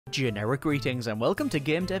Generic greetings and welcome to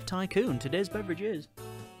Game Dev Tycoon. Today's beverage is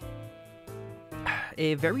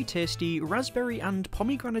a very tasty raspberry and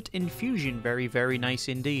pomegranate infusion. Very nice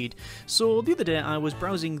indeed. So the other day I was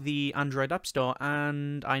browsing the Android App Store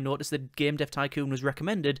and I noticed that Game Dev Tycoon was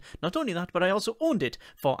recommended. Not only that, but I also owned it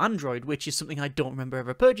for Android, which is something I don't remember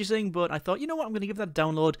ever purchasing, but I thought, you know what, I'm going to give that a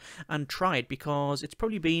download and try it because it's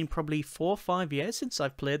probably been 4 or 5 years since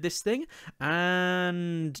I've played this thing,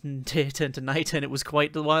 and day turned to night and it was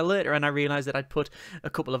quite a while later and I realised that I'd put a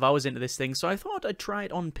couple of hours into this thing, so I thought I'd try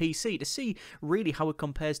it on PC to see really how it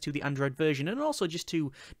compares to the Android version, and also just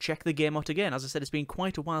to check the game out again. As I said, it's been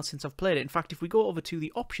quite a while since I've played it. In fact, if we go over to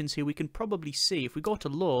the options here, we can probably see, if we go to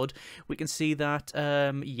load, we can see that,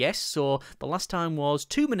 yes, so the last time was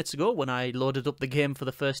 2 minutes ago when I loaded up the game for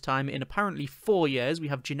the first time in apparently 4 years. We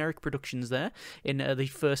have Generic Productions there in the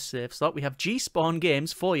first save slot. We have G-Spawn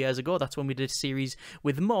Games 4 years ago. That's when we did a series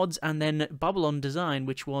with mods, and then Babylon Design,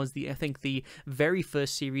 which was I think the very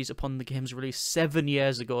first series upon the game's release 7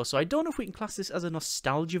 years ago. So I don't know if we can class this as a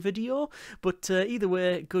nostalgia video, but either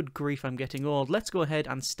way, good grief, I'm getting old. Let's go ahead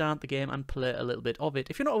and start the game and play a little bit of it.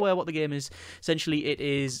 If you're not aware what the game is, essentially it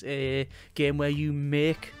is a game where you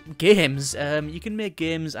make games. You can make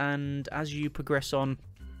games, and as you progress on,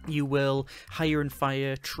 you will hire and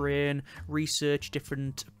fire, train, research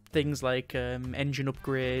different things like engine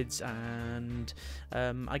upgrades, and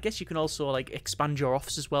I guess you can also like expand your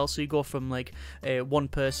office as well. So you go from like a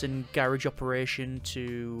 1-person garage operation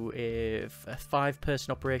to a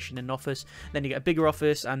 5-person operation in an office. Then you get a bigger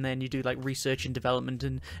office, and then you do like research and development,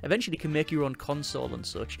 and eventually you can make your own console and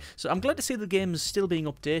such. So I'm glad to see the game's still being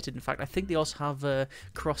updated. In fact, I think they also have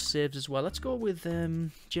cross saves as well. Let's go with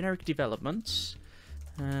generic developments.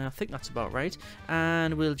 I think that's about right,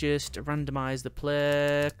 and we'll just randomize the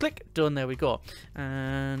player. Click, done. There we go,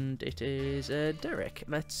 and it is Derek.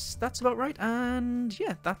 That's about right, and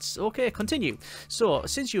yeah, that's okay. Continue. So,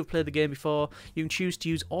 since you've played the game before, you can choose to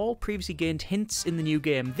use all previously gained hints in the new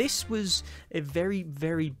game. This was a very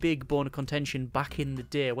big bone of contention back in the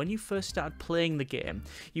day when you first started playing the game.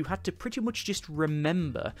 You had to pretty much just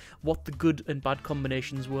remember what the good and bad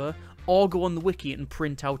combinations were, or go on the wiki and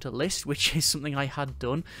print out a list, which is something I had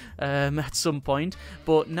done at some point.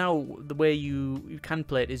 But now the way you can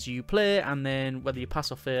play it is you play, and then whether you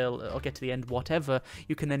pass or fail or get to the end, whatever,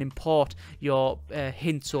 you can then import your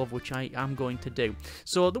hints over, which I am going to do.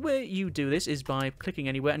 So the way you do this is by clicking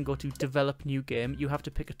anywhere and go to develop new game. You have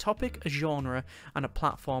to pick a topic, a genre, and a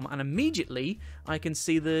platform, and immediately I can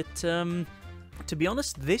see that to be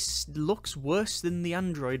honest, this looks worse than the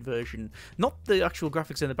Android version. Not the actual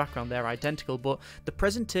graphics in the background, they're identical, but the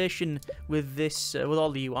presentation with this, with all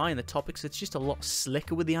the UI and the topics, it's just a lot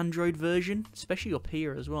slicker with the Android version, especially up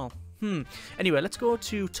here as well. Anyway, let's go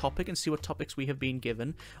to topic and see what topics we have been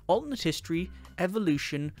given. Alternate history,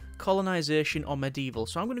 evolution, colonization, or medieval.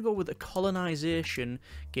 So I'm going to go with a colonization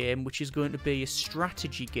game, which is going to be a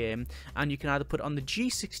strategy game, and you can either put it on the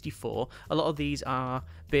G64. A lot of these are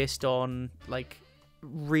based on like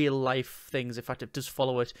real life things. In fact, it does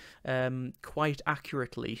follow it quite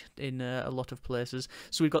accurately in a lot of places.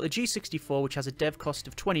 So we've got the G64, which has a dev cost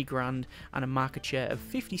of 20 grand and a market share of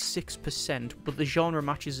 56%, but the genre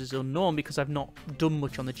matches is unknown because I've not done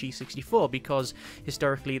much on the G64, because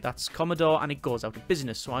historically that's Commodore and it goes out of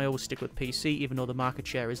business, so I always stick with PC even though the market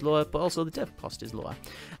share is lower, but also the dev cost is lower.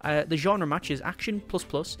 The genre match is action ++,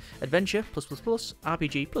 adventure +++,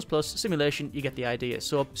 RPG ++, simulation. You get the idea.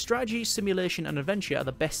 So strategy, simulation, and adventure are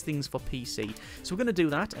the best things for PC. So we're going to do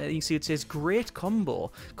that. You can see it says great combo.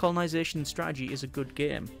 Colonization and strategy is a good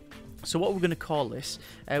game. So what we're going to call this,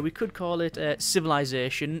 we could call it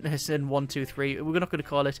Civilization, and 1, 2, 3. We're not going to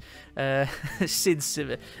call it Sid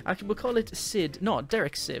Civ. Actually, we'll call it Sid. No,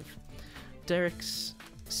 Derek Civ. Derek's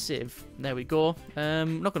Civ. There we go.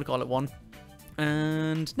 Not going to call it 1.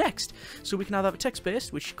 And next, so we can either have a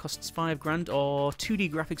text-based, which costs 5 grand, or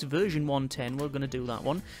 2D graphics version 110. We're going to do that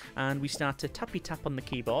one, and we start to tappy-tap on the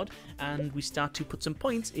keyboard, and we start to put some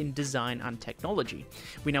points in design and technology.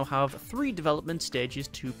 We now have 3 development stages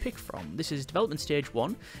to pick from. This is development stage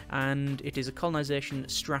 1, and it is a colonization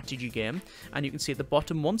strategy game. And you can see at the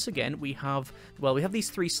bottom, once again, we have these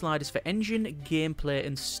 3 sliders for engine, gameplay,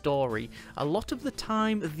 and story. A lot of the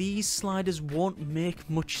time, these sliders won't make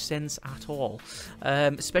much sense at all.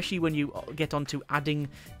 Especially when you get onto adding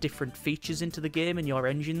different features into the game and your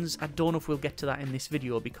engines. I don't know if we'll get to that in this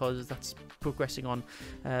video because that's progressing on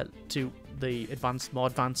to the more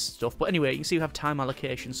advanced stuff. But anyway, you can see we have time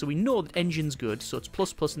allocation, so we know that engine's good, so it's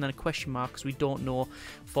 ++ and then a question mark because we don't know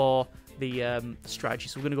for the strategy.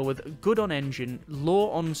 So we're going to go with good on engine, low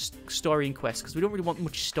on story and quests, because we don't really want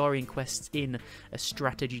much story and quests in a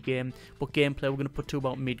strategy game. But gameplay, we're going to put to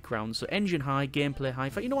about mid-ground. So engine high, gameplay high.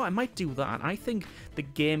 In fact, you know what? I might do that. I think the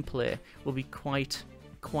gameplay will be quite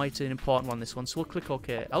an important one, this one. So we'll click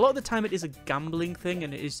OK. A lot of the time it is a gambling thing,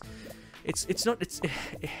 and it's not,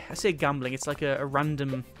 I say gambling, it's like a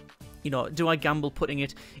random, you know, do I gamble putting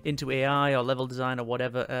it into AI or level design or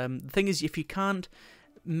whatever? The thing is, if you can't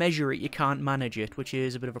measure it, you can't manage it, which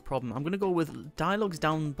is a bit of a problem. I'm going to go with dialogues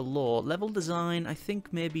down below. Level design, I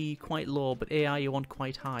think maybe quite low, but AI you want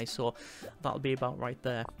quite high, so that'll be about right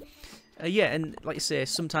there. Yeah, and like I say,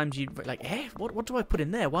 sometimes you like, hey, what do I put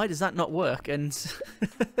in there? Why does that not work? And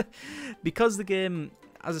because the game,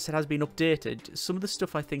 as I said, has been updated, some of the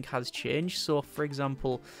stuff I think has changed. So, for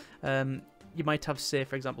example, you might have, say,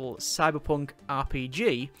 for example, Cyberpunk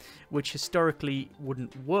RPG, which historically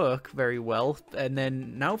wouldn't work very well, and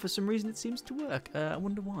then now for some reason it seems to work. I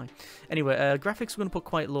wonder why. Anyway, graphics we're going to put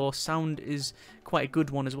quite low. Sound is quite a good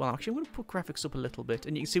one as well. Actually, I'm going to put graphics up a little bit,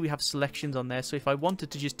 and you can see we have selections on there, so if I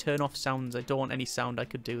wanted to just turn off sounds, I don't want any sound, I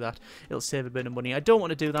could do that. It'll save a bit of money. I don't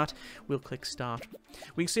want to do that. We'll click start.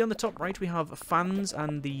 We can see on the top right we have fans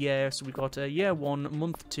and the year, so we've got year 1,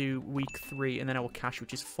 month 2, week 3, and then our cash,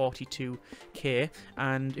 which is 42k,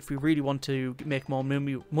 and if we really want to make more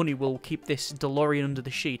money, we'll keep this DeLorean under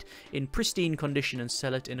the sheet in pristine condition and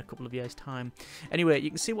sell it in a couple of years' time. Anyway,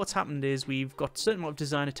 you can see what's happened is we've got a certain amount of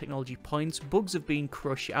designer technology points. Bugs have been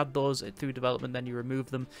crushed. You add those through development, then you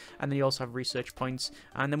remove them, and then you also have research points,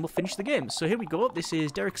 and then we'll finish the game. So here we go. This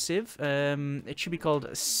is Derek Civ. It should be called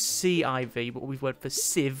CIV, but we've went for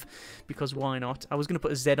Civ because why not? I was going to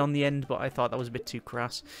put a Z on the end, but I thought that was a bit too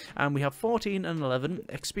crass. And we have 14 and 11.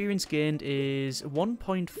 Experience gained is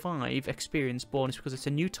 1.5 experience bonus because it's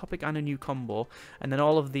a new topic and a new combo, and then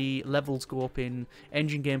all of the levels go up in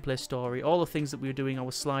engine, gameplay, story, all the things that we were doing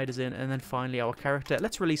our sliders in, and then finally our character.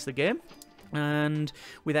 Let's release the game. And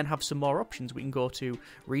we then have some more options. We can go to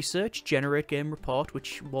research, generate game report,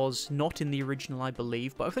 which was not in the original, I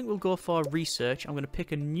believe, but I think we'll go for research. I'm going to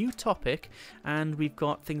pick a new topic, and we've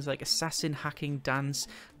got things like assassin, hacking, dance.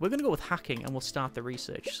 We're going to go with hacking, and we'll start the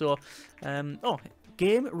research. So,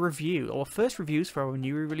 game review. Our first reviews for our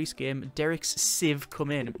newly released game, Derek's Civ, come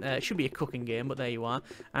in. It should be a cooking game, but there you are.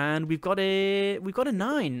 And we've got a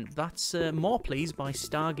 9. That's more please by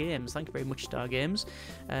Star Games. Thank you very much, Star Games.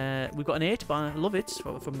 We've got an 8 by Love It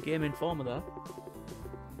from Game Informer there.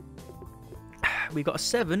 We got a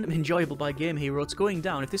 7, enjoyable by Game Hero. It's going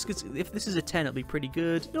down. If this is a 10, it'll be pretty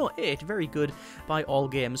good. No, 8, very good by All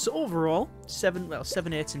Games. So overall, 7,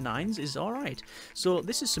 8s and 9s is alright. So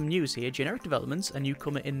this is some news here. Generic Developments, a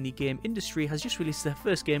newcomer in the game industry, has just released their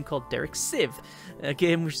first game called Derek's Civ, a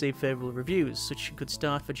game which received favourable reviews. Such a good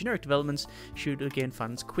start for Generic Developments should gain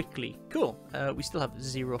fans quickly. Cool. We still have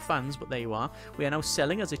 0 fans, but there you are. We are now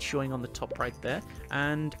selling, as it's showing on the top right there.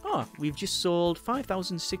 And, we've just sold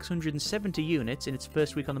 5,670 units in its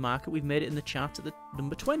first week on the market. We've made it in the chart at the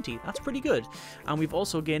number 20. That's pretty good. And we've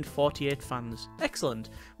also gained 48 fans. Excellent.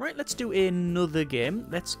 Right, let's do another game.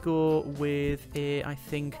 Let's go with a, I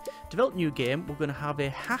think, develop new game. We're going to have a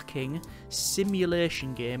hacking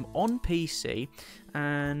simulation game on PC,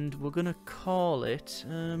 and we're going to call it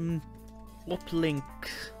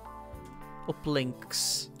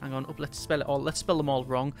Uplinks. Hang on, let's spell it all. Let's spell them all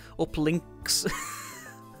wrong. Uplinks.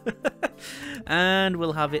 And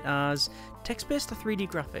we'll have it as text-based or 3D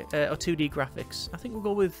graphic or 2D graphics. I think we'll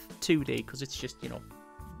go with 2D because it's just, you know,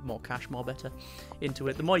 more cash, more better into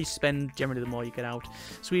it. The more you spend, generally the more you get out.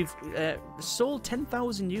 So we've sold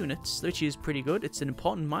 10,000 units, which is pretty good. It's an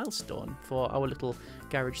important milestone for our little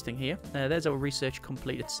garage thing here. There's our research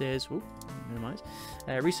complete. It says, minimize.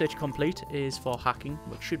 Research complete is for hacking,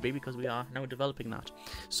 which should be because we are now developing that.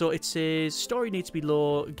 So it says story needs to be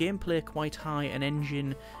low, gameplay quite high, and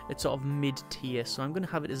engine it's sort of mid-tier. So I'm going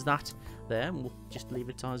to have it as that there, and we'll just leave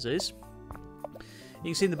it as is. You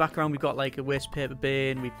can see in the background we've got like a waste paper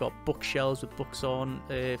bin, we've got bookshelves with books on,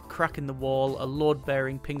 a crack in the wall, a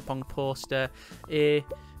load-bearing ping-pong poster, a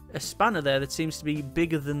spanner there that seems to be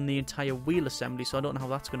bigger than the entire wheel assembly, so I don't know how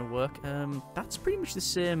that's going to work. That's pretty much the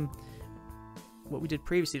same what we did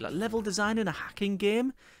previously. Like level design in a hacking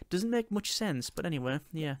game doesn't make much sense, but anyway,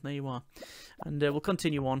 yeah, there you are. And we'll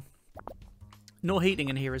continue on. No heating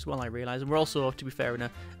in here as well, I realise, and we're also, to be fair, in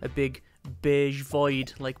a big beige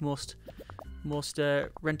void like most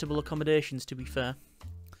rentable accommodations, to be fair.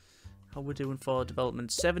 how we're doing for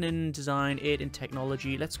development. 7 in design, 8 in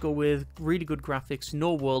technology. Let's go with really good graphics,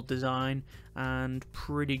 no world design, and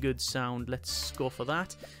pretty good sound. Let's go for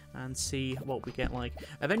that and see what we get like.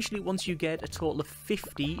 Eventually, once you get a total of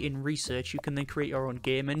 50 in research, you can then create your own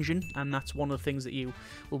game engine, and that's one of the things that you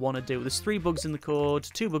will want to do. There's 3 bugs in the code,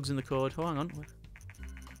 2 bugs in the code. Oh, hang on.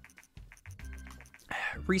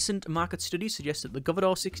 Recent market studies suggest that the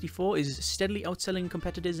Commodore 64 is steadily outselling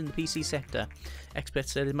competitors in the PC sector.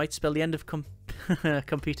 Experts said it might spell the end of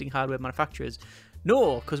competing hardware manufacturers.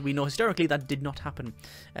 No, because we know historically that did not happen.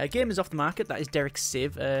 Game is off the market. That is Derek's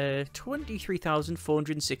Civ.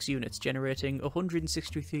 23,406 units, generating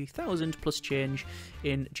 163,000 plus change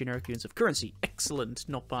in generic units of currency. Excellent,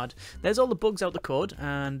 not bad. There's all the bugs out the code,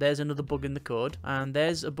 and there's another bug in the code, and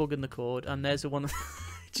there's a bug in the code, and there's a one...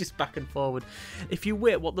 just back and forward. If you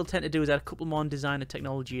wait, what they'll tend to do is add a couple more on design and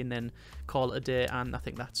technology and then call it a day, and I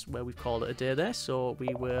think that's where we've called it a day there. So we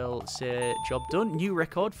will say job done. New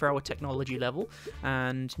record for our technology level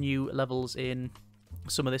and new levels in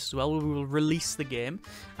some of this as well. We will release the game,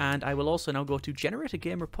 and I will also now go to generate a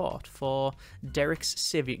game report for Derek's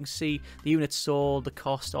Civ. You can see the units sold, the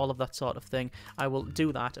cost, all of that sort of thing. I will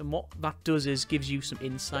do that, and what that does is gives you some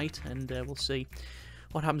insight, and we'll see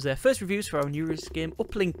what happens there. First reviews for our newest game,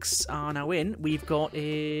 Uplinks, are now in. We've got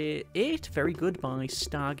a 8, very good, by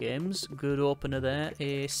Star Games. Good opener there.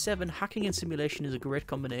 A 7, hacking and simulation is a great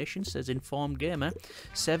combination, says Informed Gamer.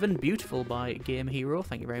 7, beautiful, by Game Hero,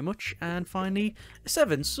 thank you very much. And finally, a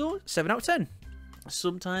 7, so 7 out of 10.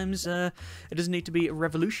 Sometimes it doesn't need to be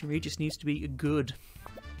revolutionary, it just needs to be good.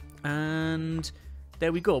 And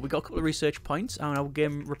there we go. We got a couple of research points, and our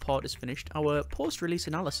game report is finished. Our post-release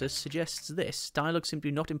analysis suggests this. Dialogue simply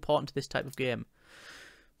not important to this type of game.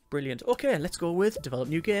 Brilliant. Okay, let's go with develop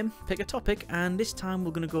new game, pick a topic, and this time we're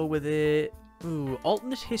going to go with a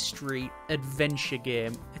alternate history adventure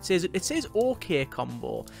game. It says okay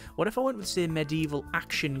combo. What if I went with, say, medieval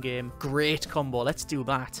action game? Great combo. Let's do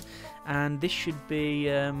that. And this should be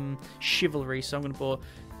chivalry. So I'm going to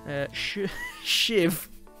go Shiv.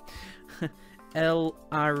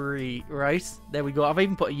 L-R-E, right? There we go. I've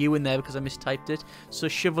even put a U in there because I mistyped it. So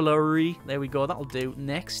chivalry, there we go. That'll do.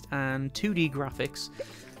 Next, and 2D graphics.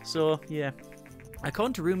 So yeah,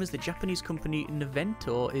 according to rumors, the Japanese company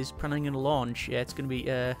Navento is planning a launch. Yeah, it's gonna be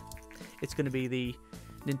the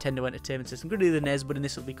Nintendo Entertainment System. I'm gonna do the NES, but in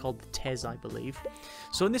this it'll be called the TES, I believe.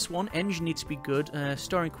 So in this one, engine needs to be good.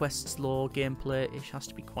 Story and quests low. Gameplay, it has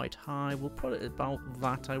to be quite high. We'll put it about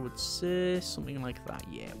that, I would say. Something like that.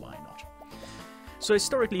 Yeah, why not? So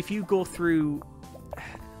historically, if you go through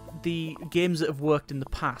the games that have worked in the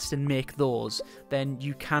past and make those, then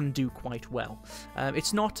you can do quite well.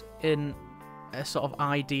 It's not in a sort of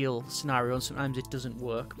ideal scenario, and sometimes it doesn't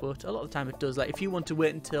work, but a lot of the time it does. Like if you want to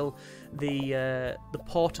wait until the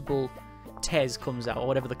portable TES comes out, or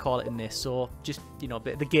whatever they call it in this, so just, you know,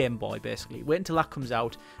 the Game Boy basically. Wait until that comes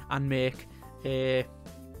out and make a,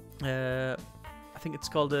 I think it's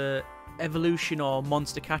called a evolution or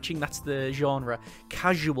monster catching, that's the genre,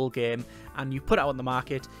 casual game, and you put it out on the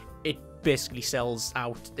market, it basically sells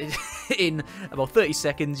out in about 30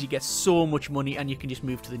 seconds. You get so much money and you can just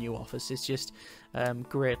move to the new office. It's just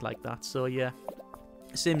great like that. So yeah,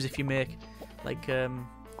 same as if you make like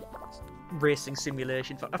racing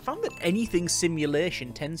simulation. I found that anything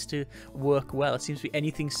simulation tends to work well. It seems to be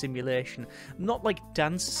anything simulation, not like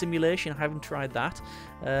dance simulation. I haven't tried that,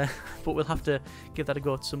 but we'll have to give that a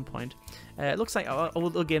go at some point. It looks like our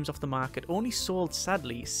other games off the market only sold,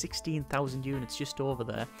 sadly, 16,000 units, just over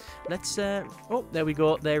there. Let's oh, there we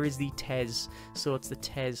go. There is the TES. So it's the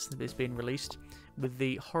TES that is being released with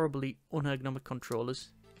the horribly unergonomic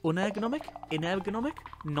controllers. Unergonomic? Inergonomic?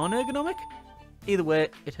 Non-ergonomic? Either way,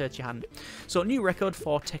 it hurts your hand. So, new record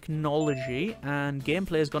for technology, and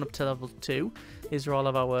gameplay has gone up to level 2. These are all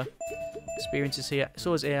of our experiences here.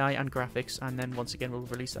 So is AI and graphics, and then once again we'll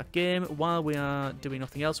release that game. While we are doing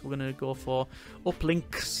nothing else, we're going to go for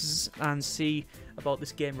Uplinks and see about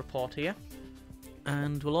this game report here.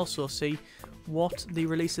 And we'll also see what the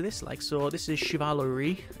release of this is like. So this is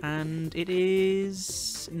Chivalry, and it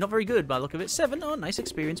is not very good by the look of it. 7, oh, nice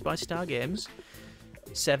experience by Star Games.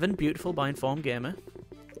 7, beautiful by Informed Gamer.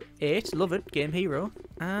 8, love it, Game Hero.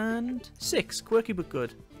 And 6, quirky but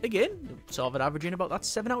good. Again, sort of averaging about that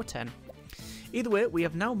 7 out of 10. Either way, we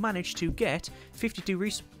have now managed to get 52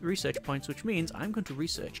 research points, which means I'm going to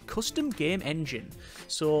research Custom Game Engine.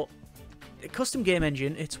 So, a Custom Game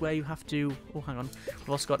Engine, it's where you have to... Oh, hang on. We've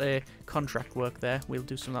also got a contract work there. We'll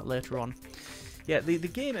do some of that later on. Yeah, the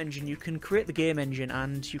game engine, you can create the game engine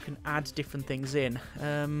and you can add different things in.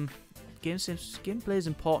 Gameplay is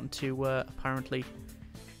important to, apparently,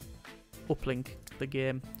 Uplink the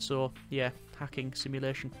game. So yeah, hacking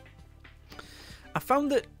simulation. I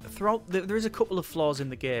found that throughout there is a couple of flaws in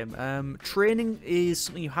the game. Training is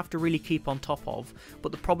something you have to really keep on top of,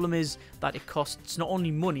 but the problem is that it costs not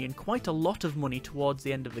only money, and quite a lot of money towards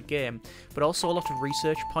the end of the game, but also a lot of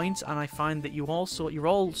research points, and I find that you're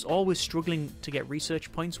always struggling to get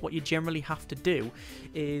research points. What you generally have to do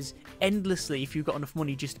is endlessly, if you've got enough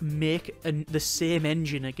money, just make the same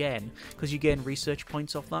engine again, because you gain research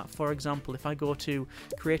points off that. For example, if I go to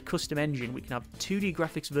create custom engine, we can have 2D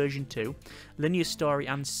graphics version 2, linear story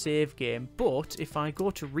and save game, but if I go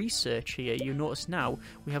to research here, you notice now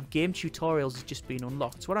we have game tutorials has just been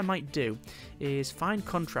unlocked. So what I might do is find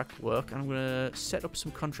contract work, and I'm going to set up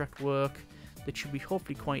some contract work that should be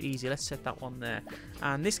hopefully quite easy. Let's set that one there,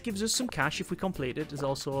 and this gives us some cash if we complete it. There's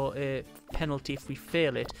also a penalty if we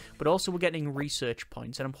fail it, but also we're getting research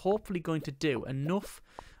points, and I'm hopefully going to do enough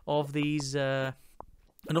of these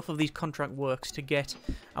contract works to get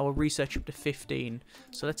our research up to 15.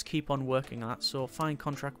 So let's keep on working on that. So find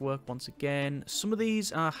contract work once again. Some of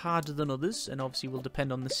these are harder than others, and obviously will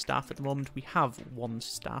depend on the staff. At the moment we have 1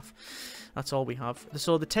 staff. That's all we have.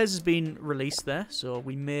 So the TES has been released there, so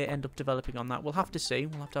we may end up developing on that. We'll have to see.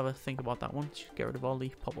 We'll have to have a think about that one. Just get rid of all the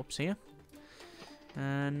pop-ups here.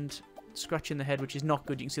 And scratching the head, which is not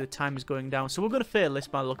good. You can see the time is going down. So we're going to fail this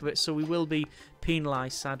by the look of it, so we will be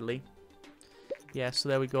penalised, sadly. Yeah, so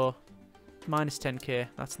there we go. Minus 10k.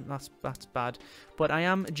 That's bad. But I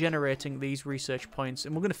am generating these research points,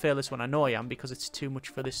 and we're going to fail this one. I know I am, because it's too much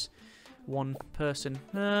for this one person.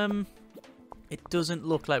 It doesn't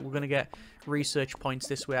look like we're going to get research points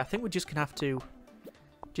this way. I think we're just going to have to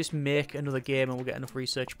just make another game and we'll get enough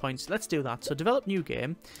research points. Let's do that. So develop new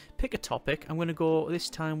game. Pick a topic. I'm going to go this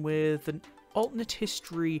time with an alternate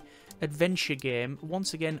history adventure game.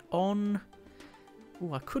 Once again on...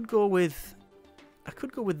 Ooh, I could go with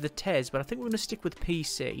the TES, but I think we're going to stick with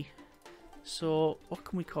PC. So, what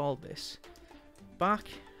can we call this? Back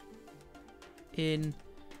in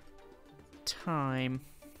time.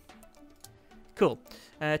 Cool.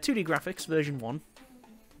 2D graphics, version 1.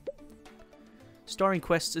 Story and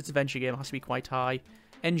quests, it's adventure game, has to be quite high.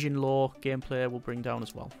 Engine low, gameplay will bring down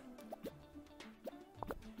as well.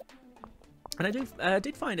 And I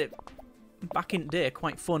did find it, back in the day,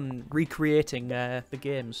 quite fun recreating the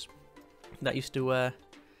games that I used to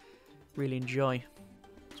really enjoy.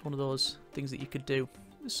 It's one of those things that you could do.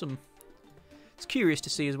 It's curious to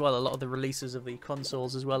see as well a lot of the releases of the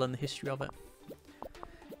consoles as well and the history of it.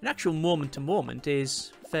 An actual moment to moment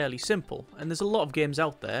is fairly simple, and there's a lot of games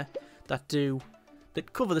out there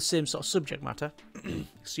that cover the same sort of subject matter.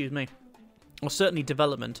 Excuse me. Or certainly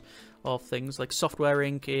development of things, like Software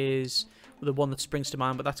Inc. is the one that springs to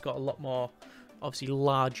mind, but that's got a lot more, obviously,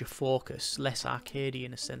 larger focus, less arcadey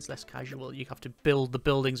in a sense, less casual. You have to build the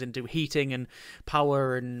buildings and do heating and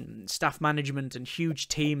power and staff management and huge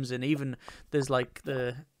teams, and even there's like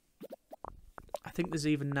I think there's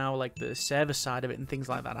even now like the server side of it and things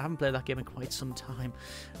like that. I haven't played that game in quite some time.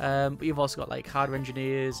 But you've also got like hardware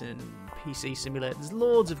engineers and PC simulators. There's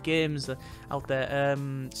loads of games out there.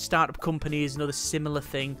 Startup companies, another similar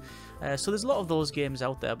thing. So there's a lot of those games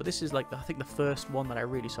out there, but this is like I think the first one that I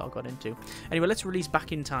really sort of got into. Anyway, let's release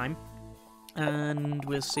Back in Time, and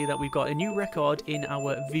we'll see that we've got a new record in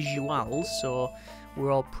our visuals, so we're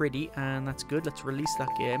all pretty, and that's good. Let's release that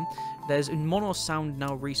game. There's a mono sound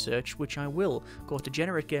now research, which I will go to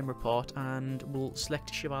generate game report, and we'll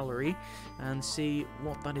select Chivalry and see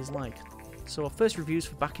what that is like. So our first reviews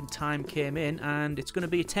for Back in Time came in, and it's going to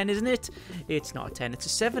be a 10, isn't it? It's not a 10, it's a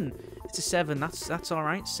 7. It's a 7, that's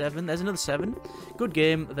alright, 7. There's another 7. Good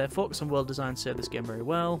game, their focus on world design served this game very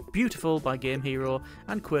well. Beautiful by Game Hero,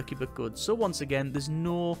 and quirky but good. So once again, there's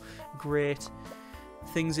no great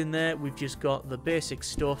things in there. We've just got the basic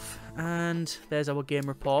stuff, and there's our game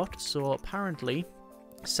report. So apparently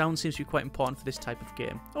sound seems to be quite important for this type of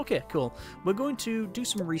game. Okay, cool. We're going to do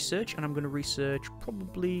some research, and I'm going to research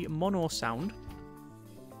probably mono sound.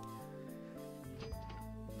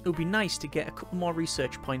 It would be nice to get a couple more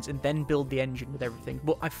research points and then build the engine with everything,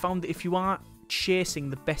 but I found that if you are chasing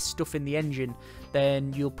the best stuff in the engine,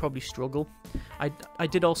 then you'll probably struggle. I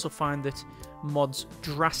did also find that mods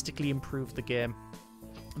drastically improved the game.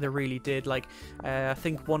 They really did. Like, I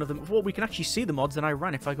think one of them... Well, we can actually see the mods that I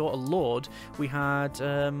ran. If I go to load, we had...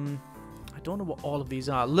 I don't know what all of these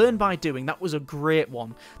are. Learn by doing. That was a great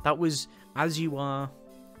one. That was as you are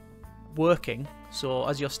working. So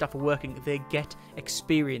as your staff are working, they get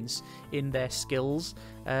experience in their skills.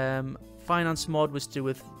 Finance mod was to do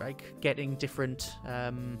with like getting different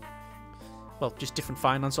well, just different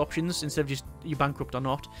finance options instead of just you bankrupt or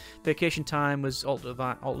not. Vacation time was altered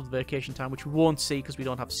vacation time, which we won't see because we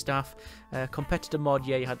don't have staff. Competitor mod,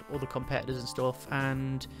 yeah, you had other competitors and stuff,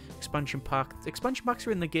 and expansion pack. Expansion packs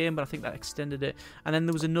are in the game, but I think that extended it. And then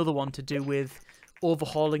there was another one to do with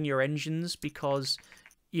overhauling your engines, because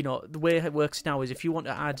you know, the way it works now is if you want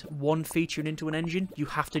to add one feature into an engine, you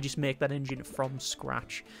have to just make that engine from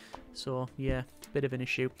scratch. So, yeah, bit of an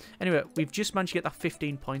issue. Anyway, we've just managed to get that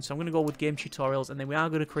 15 points, so I'm going to go with game tutorials, and then we are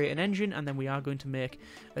going to create an engine, and then we are going to make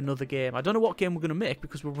another game. I don't know what game we're going to make,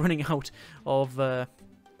 because we're running out of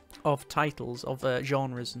titles, of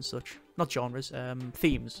genres and such. Not genres,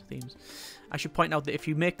 themes. I should point out that if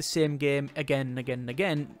you make the same game again and again and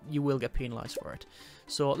again, you will get penalised for it.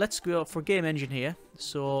 So let's go for game engine here.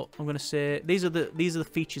 So I'm going to say these are the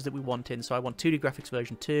features that we want in. So I want 2D graphics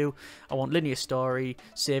version 2, I want linear story,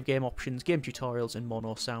 save game options, game tutorials, and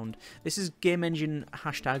mono sound. This is game engine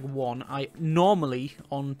 #1. I normally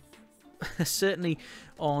on certainly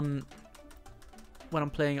on when I'm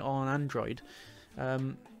playing on Android,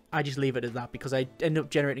 I just leave it at that because I end up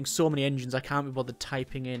generating so many engines I can't be bothered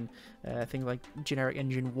typing in things like generic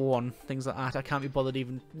engine 1, things like that. I can't be bothered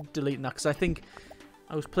even deleting that, because I think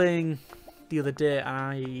I was playing the other day,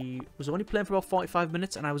 I was only playing for about 45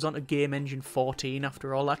 minutes, and I was on to game engine 14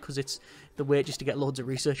 after all that, because it's the way just to get loads of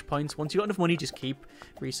research points. Once you got enough money, just keep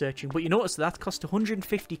researching. But you notice that cost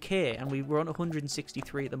 150k, and we're on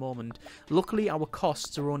 163 at the moment. Luckily, our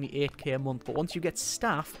costs are only 8k a month, but once you get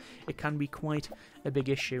staff, it can be quite a big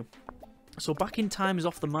issue. So Back in Time is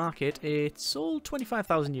off the market. It sold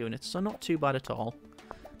 25,000 units, so not too bad at all.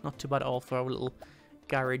 Not too bad at all for our little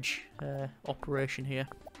garage operation here.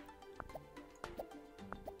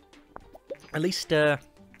 At least we're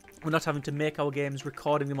not having to make our games,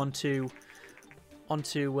 recording them onto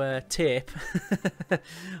tape,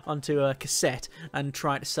 onto a cassette, and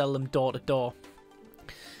try to sell them door to door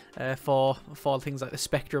for things like the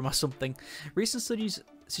Spectrum or something. Recent studies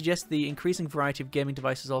suggest the increasing variety of gaming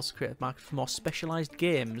devices also create a market for more specialised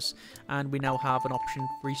games, and we now have an option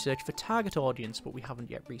for research for target audience, but we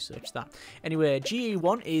haven't yet researched that. Anyway,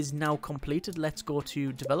 GE1 is now completed. Let's go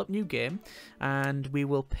to develop new game, and we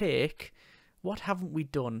will pick... What haven't we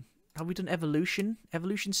done? Have we done evolution?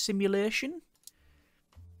 Evolution simulation?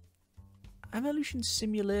 Evolution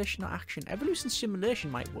simulation or action? Evolution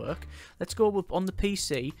simulation might work. Let's go up on the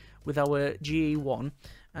PC with our GE1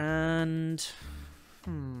 and...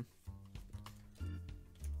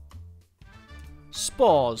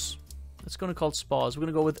 Spores. It's going to call Spores. We're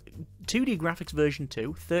going to go with 2D graphics version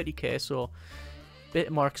 2, 30k, so a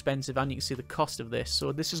bit more expensive, and you can see the cost of this.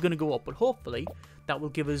 So this is going to go up, but hopefully that will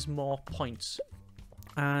give us more points.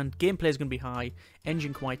 And gameplay is going to be high,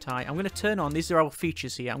 engine quite high. I'm going to turn on, these are our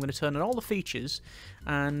features here, I'm going to turn on all the features,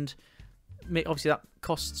 and obviously that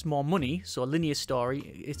costs more money. So linear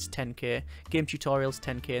story, it's 10k, game tutorials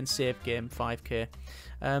 10k, and save game 5k.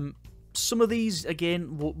 Some of these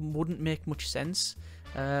again wouldn't make much sense.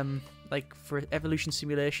 Like for evolution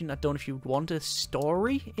simulation, I don't know if you'd want a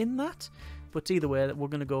story in that, but either way we're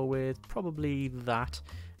going to go with probably that.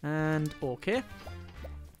 And okay,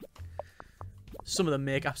 some of them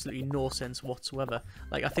make absolutely no sense whatsoever.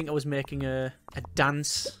 Like I think I was making a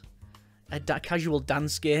casual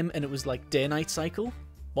dance game, and it was like day-night cycle.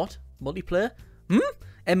 What? Multiplayer?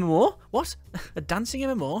 MMO? What? A dancing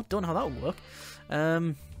MMO? Don't know how that would work.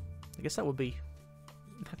 I guess that would be...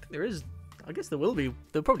 I think there is... I guess there will be.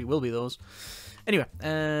 There probably will be those. Anyway,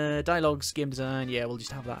 dialogues, game design, yeah, we'll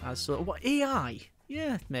just have that as... So, what, AI?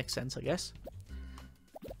 Yeah, it makes sense, I guess.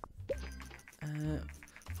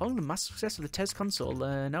 Following the massive success of the test console,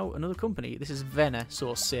 now another company. This is Vena,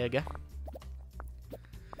 so Sega.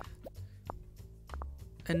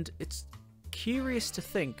 And it's curious to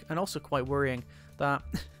think, and also quite worrying, that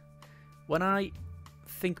when I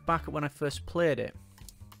think back at when I first played it,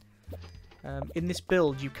 in this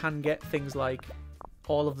build you can get things like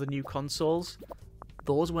all of the new consoles.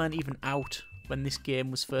 Those weren't even out when this game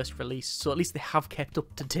was first released, so at least they have kept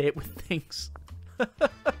up to date with things.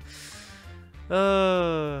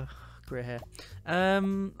 Grey hair.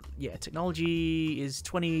 Yeah, technology is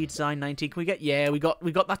 20, design 90. Can we get... Yeah, we got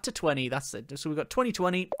that to 20. That's it. So we got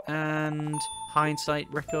 2020 and hindsight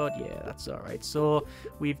record. Yeah, that's all right. So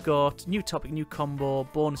we've got new topic, new combo,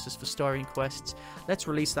 bonuses for story and quests. Let's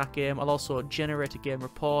release that game. I'll also generate a game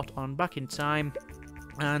report on Back in Time,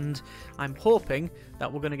 and I'm hoping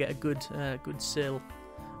that we're going to get a good sale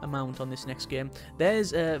amount on this next game.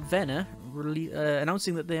 There's Vena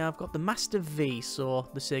announcing that they have got the Master V, so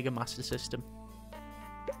the Sega Master System.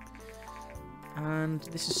 And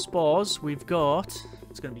this is Spores. We've got...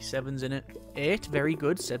 It's going to be 7s in it. 8, very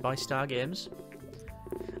good, said by Star Games.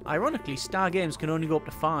 Ironically, Star Games can only go up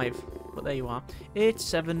to 5. But there you are.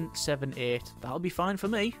 8778. That'll be fine for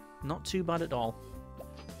me. Not too bad at all.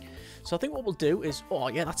 So I think what we'll do is... Oh,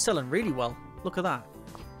 yeah, that's selling really well. Look at that.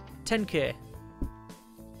 10k.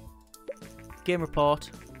 Game report.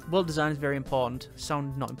 World design is very important.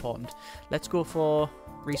 Sound not important. Let's go for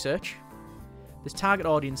research. There's target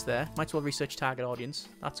audience there. Might as well research target audience.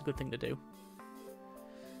 That's a good thing to do.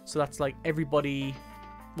 So that's like everybody...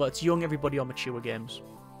 Well, it's young everybody or mature games.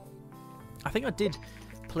 I think I did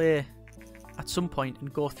play at some point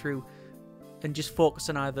and go through and just focus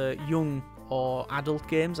on either young or adult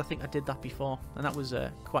games. I think I did that before, and that was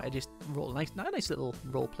quite a nice little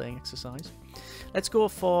role-playing exercise. Let's go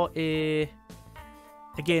for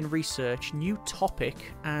again research, new topic,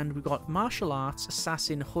 and we've got martial arts,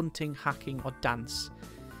 assassin, hunting, hacking, or dance.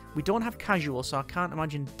 We don't have casual, so I can't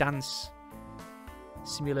imagine dance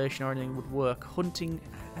simulation or anything would work. Hunting,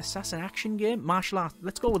 assassin, action game, martial arts.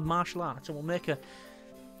 Let's go with martial arts, and we'll make a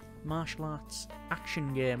martial arts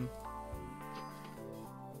action game.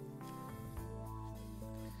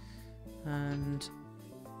 And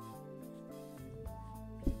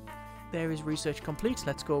there is research complete.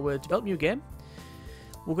 Let's go with develop new game.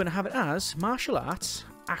 We're going to have it as martial arts,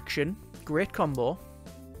 action, great combo,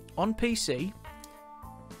 on PC,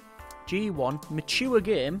 G1, mature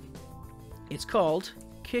game. It's called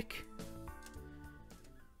Kick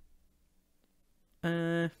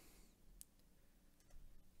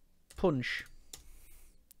Punch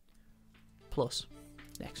Plus.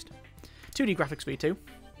 Next. 2D graphics V2.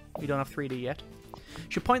 We don't have 3D yet.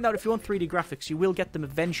 Should point out if you want 3D graphics, you will get them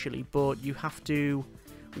eventually, but you have to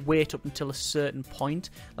wait up until a certain point.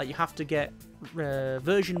 Like you have to get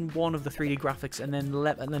version 1 of the 3D graphics and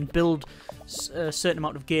then build a certain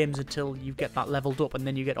amount of games until you get that leveled up, and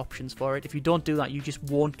then you get options for it. If you don't do that, you just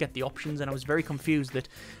won't get the options. And I was very confused that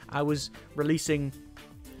I was releasing,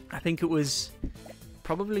 I think it was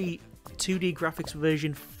probably 2D graphics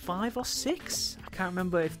version 5 or 6. I can't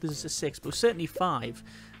remember if there's a 6, but it was certainly 5.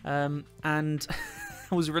 And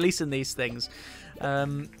I was releasing these things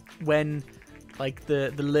when like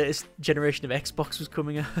the latest generation of Xbox was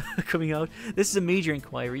coming out. This is a media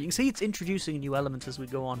inquiry. You can see it's introducing new elements as we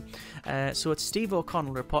go on. So it's Steve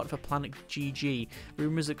O'Connell, reporter for Planet GG.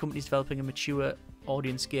 Rumours that company's developing a mature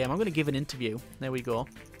audience game. I'm going to give an interview. There we go.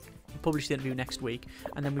 Publish the interview next week,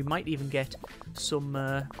 and then we might even get some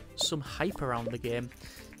hype around the game.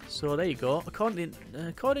 So there you go. According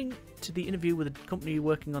to the interview with the company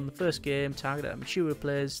working on the first game targeted at mature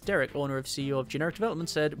players, Derek, owner of CEO of Generic Development,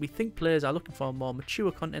 said, "We think players are looking for more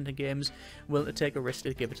mature content in games, willing to take a risk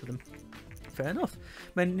to give it to them." Fair enough.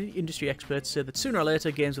 Many industry experts say that sooner or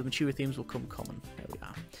later games with mature themes will come common. There we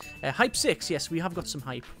are. Hype 6. Yes, we have got some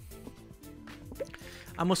hype.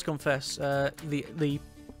 I must confess,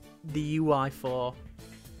 the UI for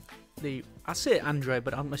the, I say Android,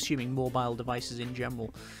 but I'm assuming mobile devices in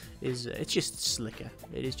general, is it's just slicker.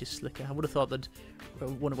 It is just slicker. I would have thought that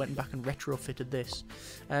one went back and retrofitted this.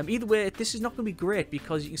 Either way, this is not going to be great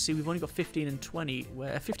because you can see we've only got 15 and 20,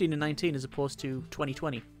 15 and 19 as opposed to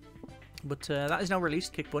 2020. But that is now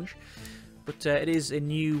released, Kick Punch. But it is a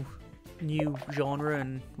new genre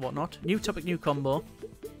and whatnot. New topic, new combo.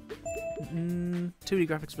 2D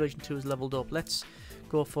graphics version 2 is leveled up. Let's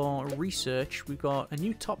go for research. We've got a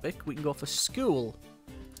new topic. We can go for school.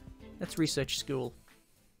 Let's research school.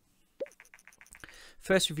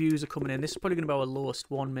 First reviews are coming in. This is probably going to be our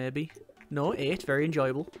lowest one, maybe. No, 8. Very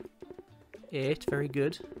enjoyable. 8. Very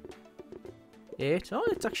good. 8. Oh,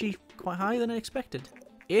 it's actually quite higher than I expected.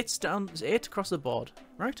 8's down. 8 across the board.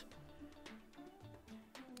 Right?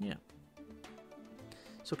 Yeah.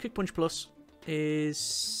 So Kick Punch Plus is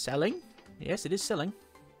selling. Yes, it is selling.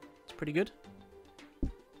 It's pretty good.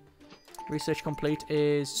 Research complete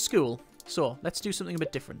is school. So let's do something a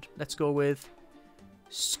bit different. Let's go with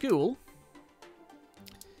school.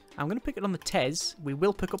 I'm going to pick it on the TES. We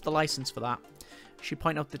will pick up the license for that. Should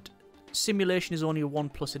point out that simulation is only a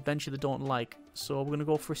 1+ adventure they don't like. So we're going to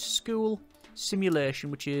go for a school simulation,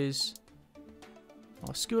 which is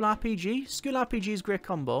school RPG. School RPG is a great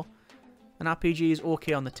combo. An RPG is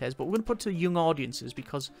okay on the TES, but we're going to put it to young audiences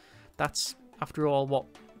because that's, after all, what,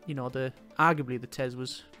 you know, arguably the TES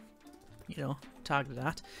was, you know, targeted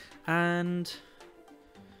at. And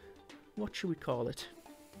what should we call it?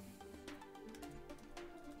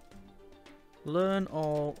 Learn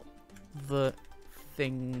all the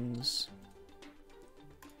things.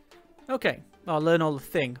 Okay. Oh, learn all the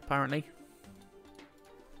thing, apparently.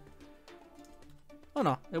 Oh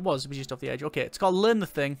no, it was just off the edge. Okay, it's called Learn the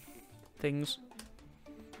Thing. Things.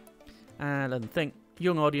 And Learn the Thing.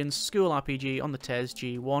 Young audience, school RPG on the TES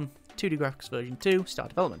G1. 2D graphics version 2. Start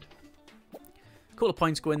development. couple of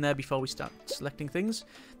points go in there before we start selecting things.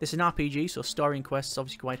 This is an RPG, so story and quests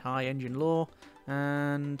obviously quite high, engine low,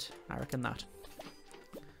 and I reckon that.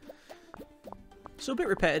 So a bit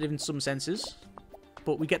repetitive in some senses,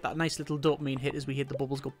 but we get that nice little dopamine hit as we hit the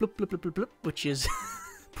bubbles go bloop, bloop, bloop, bloop, bloop, which is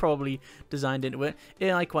probably designed into it.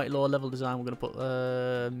 AI quite low, level design we're going to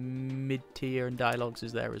put mid-tier, and dialogues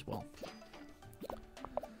is there as well.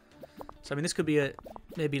 So I mean this could be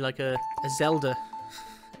maybe like a Zelda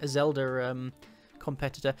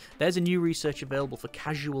competitor. There's a new research available for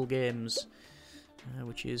casual games,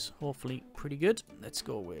 which is hopefully pretty good. Let's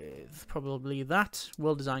go with probably that.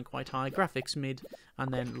 World design quite high, graphics mid,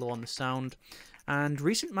 and then low on the sound. And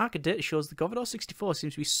recent market data shows the Commodore 64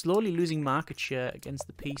 seems to be slowly losing market share against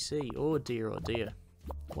the PC. Oh dear, oh dear.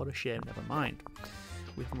 What a shame, never mind.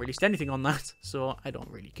 We haven't released anything on that, so I don't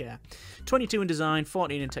really care. 22 in design,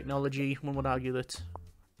 14 in technology. One would argue that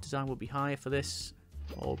design would be higher for this,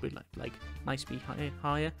 or would be like nice to be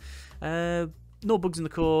higher. No bugs in the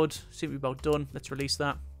code, seem to be about done. Let's release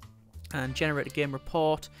that and generate a game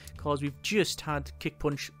report, because we've just had Kick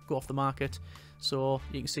Punch go off the market. So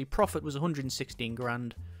you can see profit was 116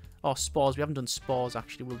 grand. Oh, Spores, we haven't done Spores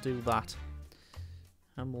actually, we'll do that.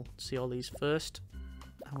 And we'll see all these first.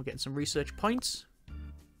 And we're getting some research points.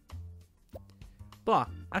 But,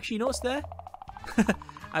 actually, you know what's there?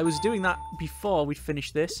 I was doing that before we'd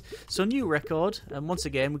finished this. So new record, and once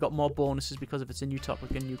again, we've got more bonuses because if it's a new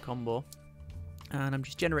topic and new combo. And I'm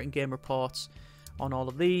just generating game reports on all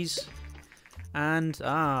of these. And,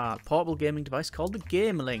 portable gaming device called the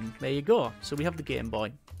Gameling. There you go. So we have the Game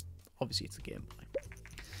Boy. Obviously, it's the Game Boy.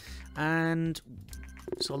 And,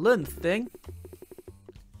 so learn the thing.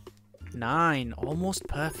 9, almost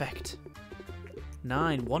perfect.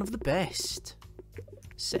 9, one of the best.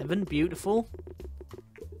 7, beautiful.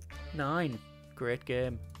 9, great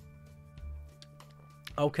game.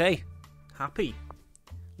 Okay, happy.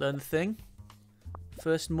 Learn the thing.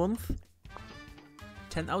 First month,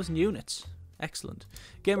 10,000 units. Excellent.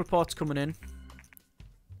 Game reports coming in.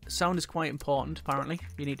 Sound is quite important, apparently.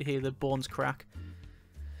 You need to hear the bones crack.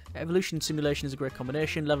 Evolution and simulation is a great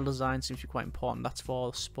combination. Level design seems to be quite important. That's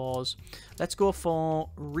for Spores. Let's go for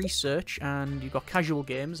research. And you've got casual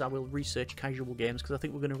games. I will research casual games because I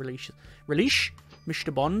think we're going to release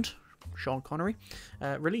Mr. Bond, Sean Connery,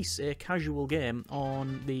 release a casual game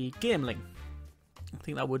on the Gameling. I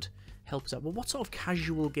think that would help us out. Well, what sort of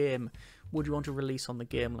casual game would you want to release on the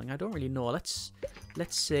Gameling? I don't really know. Let's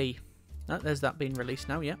see. There's that being released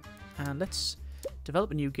now, yeah. And let's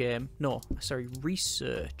develop a new game. No, sorry,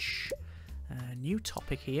 research. New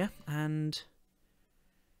topic here. And,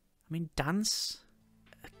 I mean, dance.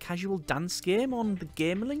 A casual dance game on the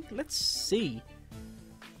Gameling? Let's see.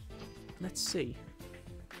 Let's see.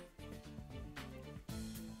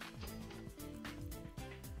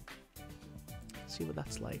 See what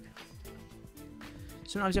that's like.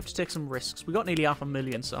 Sometimes you have to take some risks. We got nearly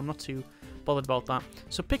 500,000, so I'm not too bothered about that.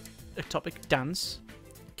 So pick a topic, dance,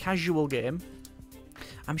 casual game.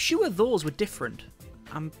 I'm sure those were different.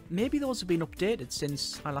 Maybe those have been updated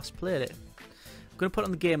since I last played it. I'm going to put it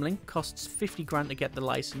on the Gameling. Costs 50 grand to get the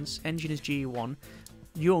license. Engine is GE1.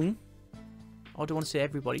 Young. Or do I want to say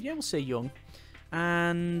everybody? Yeah, we'll say young.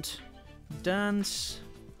 And dance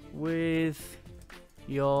with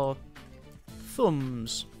your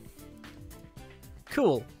thumbs.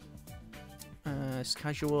 Cool. It's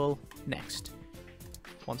casual. Next.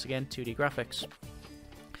 Once again, 2D graphics.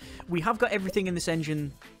 We have got everything in this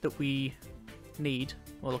engine that we need.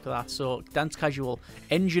 Oh, look at that. So, dance casual.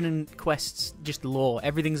 Engine and quests just low.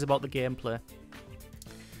 Everything's about the gameplay.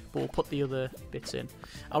 But we'll put the other bits in.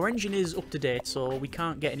 Our engine is up to date, so we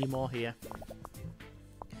can't get any more here.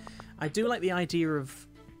 I do like the idea of,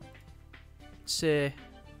 say,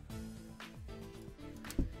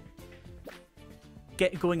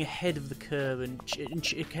 going ahead of the curve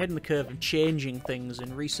and changing things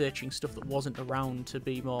and researching stuff that wasn't around to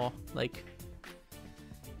be more like,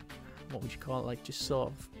 what would you call it? Like just sort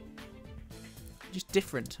of just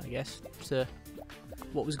different, I guess, to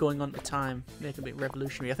what was going on at the time. Make it a bit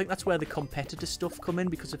revolutionary. I think that's where the competitor stuff come in,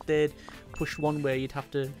 because if they'd push one way, you'd have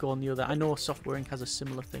to go on the other. I know Software Inc. has a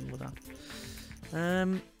similar thing with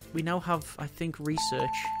that. We now have, I think, research.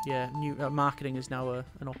 Yeah, new marketing is now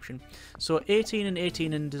an option. So 18 and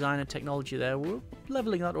 18 in design and technology there. We're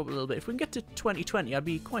leveling that up a little bit. If we can get to 2020, I'd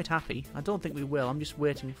be quite happy. I don't think we will. I'm just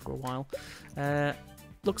waiting for a while.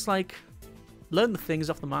 Looks like learn the things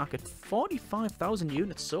off the market. 45,000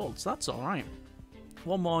 units sold, so that's alright.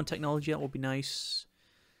 One more on technology, that would be nice.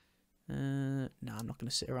 No, I'm not going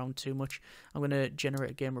to sit around too much. I'm going to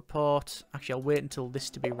generate a game report. Actually, I'll wait until this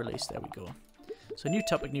to be released. There we go. So new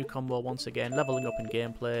topic, new combo once again, leveling up in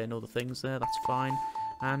gameplay and other things there, that's fine.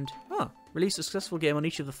 And, release a successful game on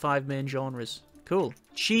each of the 5 main genres. Cool.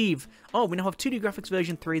 Achieve. Oh, we now have 2D graphics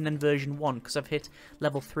version 3 and then version 1 because I've hit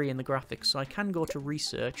level 3 in the graphics. So I can go to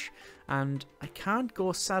research and I can't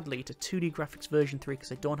go, sadly, to 2D graphics version 3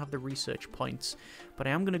 because I don't have the research points. But I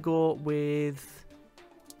am going to go with,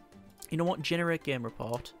 you know what, generate game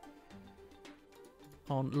report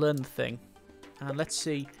on learn the thing. And let's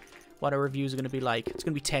see what our reviews are going to be like. It's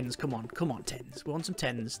going to be 10s. Come on, 10s. We want some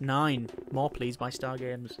 10s. 9. More, please, by Star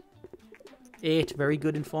Games. 8. Very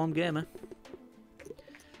good informed gamer.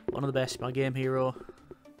 One of the best by Game Hero.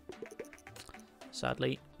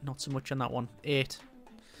 Sadly, not so much on that one. 8.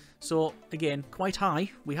 So, again, quite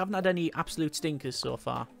high. We haven't had any absolute stinkers so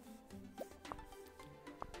far.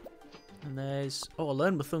 And there's... Oh,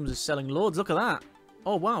 Learn with Thumbs is selling loads. Look at that.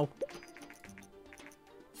 Oh, wow.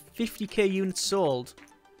 50k units sold.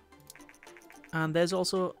 And there's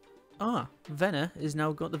also... Venner is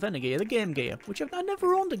now got the Venner gear, the Game Gear. Which I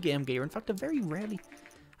never owned a Game Gear. In fact, I very rarely...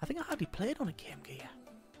 I think I hardly played on a Game Gear.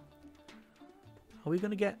 Are we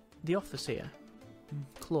going to get the office here?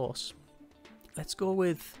 Close. Let's go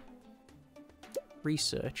with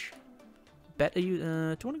research. Better do you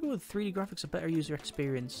want to go with 3D graphics or better user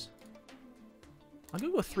experience? I'm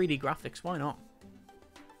going to go with 3D graphics. Why not?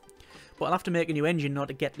 But I'll have to make a new engine now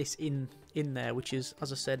to get this in there, which is,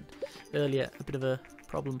 as I said earlier, a bit of a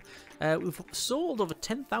problem. We've sold over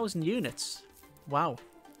 10,000 units. Wow,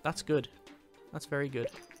 that's good. That's very good.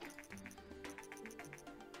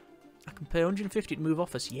 I can pay 150 to move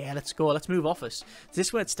office. Yeah, let's go. Let's move office. This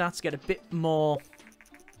is where it starts to get a bit more,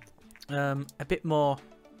 I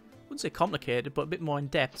wouldn't say complicated, but a bit more in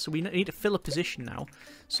depth. So we need to fill a position now.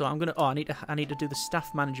 So I'm gonna. I need to do the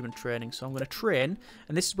staff management training. So I'm gonna train,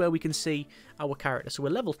 and this is where we can see our character. So we're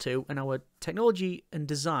level 2, and our technology and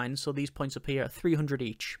design. So these points up here are 300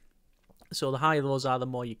 each. So the higher those are, the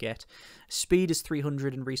more you get. Speed is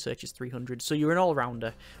 300 and research is 300. So you're an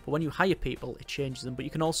all-rounder. But when you hire people, it changes them. But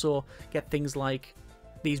you can also get things like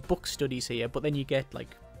these book studies here. But then you get,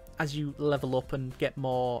 like, as you level up and get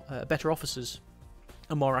more, better officers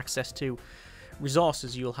and more access to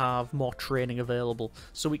resources, you'll have more training available.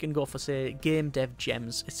 So we can go for, say, Game Dev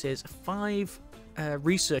Gems. It says 5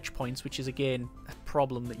 research points, which is, again, a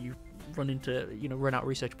problem that you run into, run out of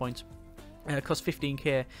research points. It costs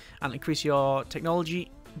 15k and increase your technology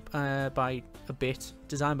by a bit,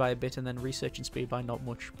 design by a bit, and then research and speed by not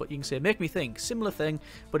much. But you can say make me think, similar thing,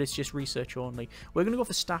 but it's just research only. We're going to go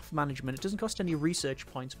for staff management. It doesn't cost any research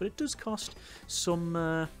points, but it does cost some.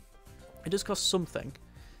 It does cost something.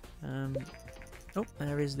 Oh,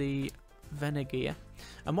 there is the Venner gear.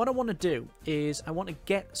 And what I want to do is I want to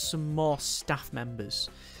get some more staff members,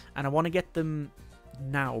 and I want to get them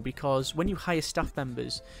now, because when you hire staff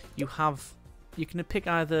members, you can pick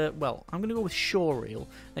either, well, I'm going to go with showreel,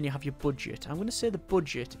 then you have your budget. I'm going to say the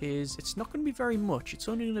budget is, it's not going to be very much, it's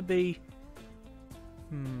only going to be,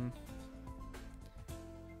 I'm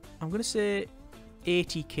going to say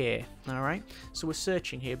 80k, alright? So we're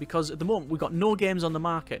searching here, because at the moment we've got no games on the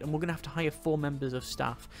market, and we're going to have to hire 4 members of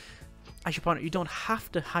staff. I should point out, you don't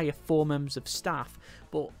have to hire 4 members of staff,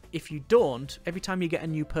 but if you don't, every time you get a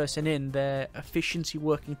new person in, their efficiency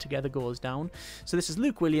working together goes down. So this is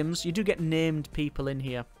Luke Williams. You do get named people in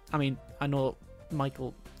here. I mean, I know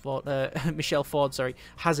Michael Ford, Michelle Ford, sorry,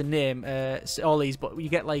 has a name, all these, but you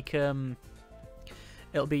get like, it'll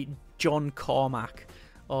be John Cormack,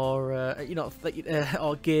 or,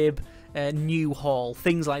 or Gabe Newhall,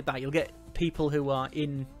 things like that. You'll get people who are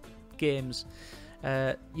in games.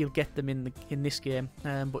 You'll get them in this game,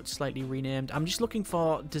 but slightly renamed. I'm just looking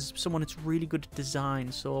for someone that's really good at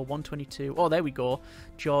design. So 122. Oh, there we go.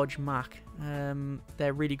 George Mack.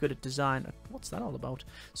 They're really good at design. What's that all about?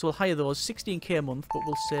 So we'll hire those. 16k a month, but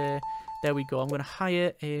we'll say, there we go. I'm going to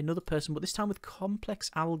hire another person, but this time with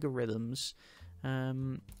complex algorithms.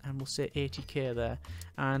 And we'll say 80k there.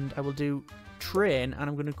 And I will do train, and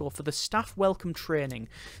I'm going to go for the staff welcome training.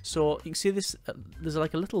 So you can see this, there's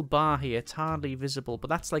like a little bar here. It's hardly visible, but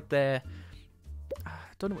that's like their, I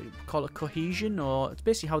don't know what you call it, cohesion, or it's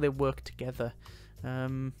basically how they work together.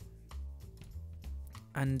 And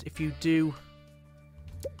if you do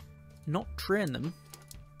not train them,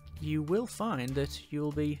 you will find that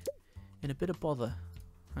you'll be in a bit of bother.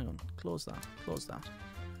 Hang on, close that, close that.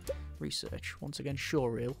 Research, once again,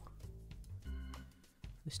 showreel.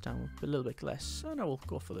 This time a little bit less. Oh no, we'll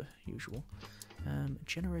go for the usual.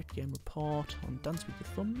 Generate game report on Dance with Your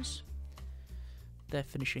Thumbs. They're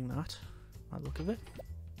finishing that, by the look of it.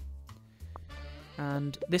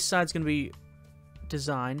 And this side's going to be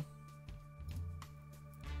design.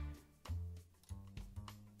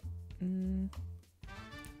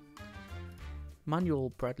 Manuel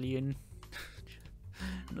Bradley in.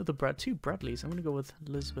 Another two Bradleys. I'm going to go with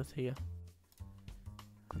Elizabeth here.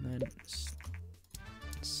 And then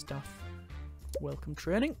staff welcome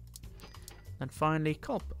training. And finally,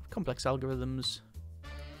 complex algorithms,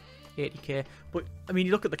 80k. But, I mean,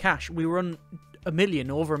 you look at the cash. We were on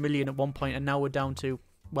over a million at one point, and now we're down to,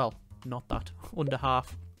 well, not that, under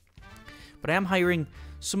half. But I am hiring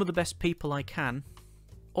some of the best people I can.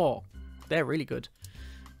 Oh, they're really good.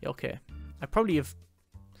 Okay. I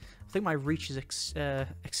think my reach has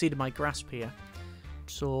exceeded my grasp here.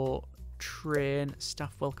 So,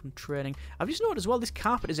 staff welcome training. I've just noticed as well, this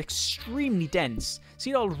carpet is extremely dense.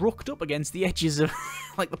 See it all rucked up against the edges of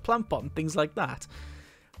like the plant pot and things like that.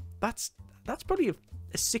 That's probably a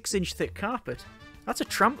 6-inch thick carpet. That's a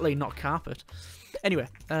trampoline, not carpet. Anyway,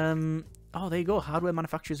 oh, there you go. Hardware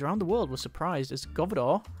manufacturers around the world were surprised as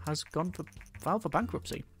Govardor has filed for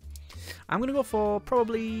bankruptcy. I'm going to go for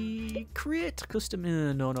probably create custom...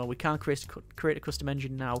 no, we can't create a custom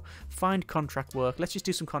engine now. Find contract work. Let's just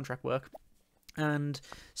do some contract work. And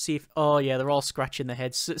see if... Oh, yeah, they're all scratching their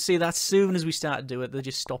heads. See, that as soon as we start to do it, they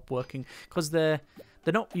just stop working. Because they're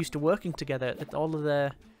not used to working together. All of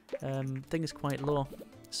their thing is quite low.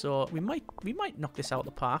 So we might knock this out of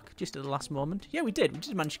the park just at the last moment. Yeah, we did. We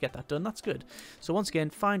did manage to get that done. That's good. So once again,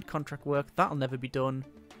 find contract work. That'll never be done.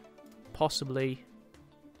 Possibly.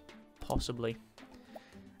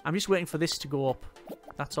 I'm just waiting for this to go up.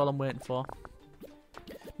 That's all I'm waiting for.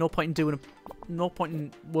 No point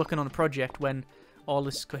in working on a project when all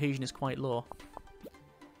this cohesion is quite low.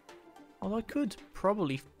 Although I could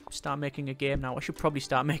probably start making a game now. I should probably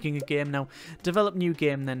start making a game now. Develop new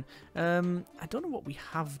game then. I don't know what we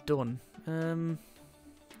have done. I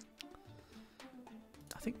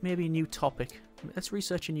think maybe a new topic. Let's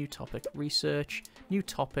research a new topic. Research, new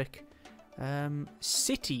topic.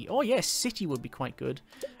 City. Oh yes, city would be quite good.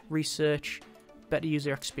 Research, better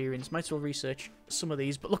user experience. Might as well research some of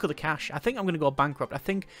these. But look at the cash. I think I'm going to go bankrupt. I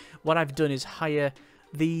think what I've done is hire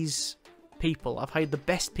these people. I've hired the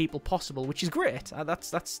best people possible, which is great.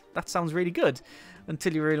 That sounds really good.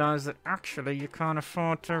 Until you realise that actually you can't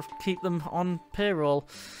afford to keep them on payroll.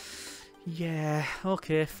 Yeah.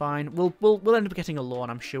 Okay. Fine. We'll end up getting a loan,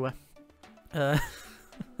 I'm sure.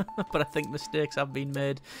 But I think mistakes have been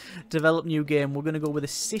made. Develop new game. We're going to go with a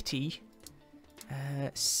city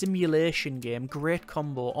simulation game. Great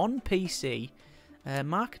combo on PC.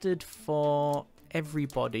 Marketed for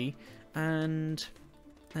everybody. And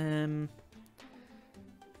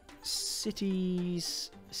city.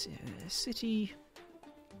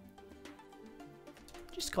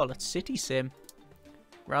 Just call it City Sim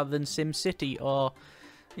rather than Sim City, or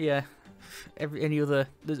yeah.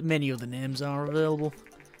 There's many other names are available.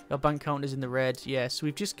 Our bank account is in the red. Yes,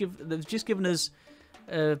 they've just given us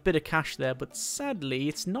a bit of cash there, but sadly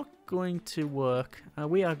it's not going to work.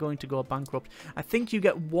 We are going to go bankrupt. I think you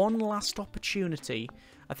get one last opportunity.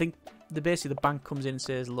 I think basically the bank comes in and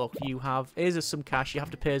says, look, here's some cash. You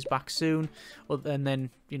have to pay us back soon, and then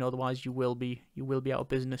otherwise you will be out of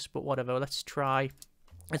business. But whatever. Let's try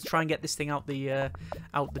and get this thing out the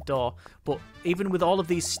door. But even with all of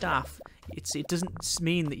these staff, it doesn't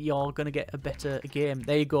mean that you're going to get a better game.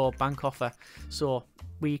 There you go, bank offer. So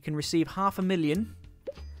we can receive $500,000,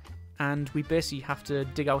 and we basically have to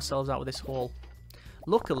dig ourselves out of this hole.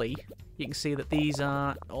 Luckily, you can see that these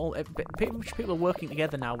are all people are working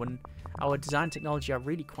together now, and our design technology are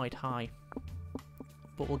really quite high.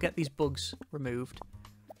 But we'll get these bugs removed,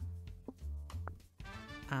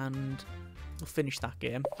 and we'll finish that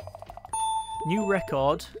game. New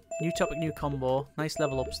record, new topic, new combo. Nice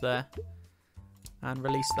level ups there. And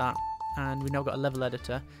release that. And we've now got a level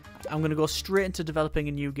editor. I'm going to go straight into developing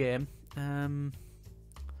a new game.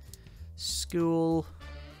 School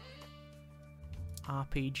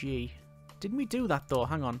RPG. Didn't we do that though?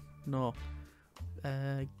 Hang on. No.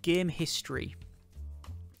 Game history.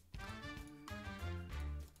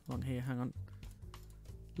 On here, hang on.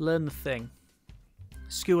 Learn the thing.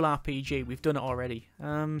 School RPG. We've done it already.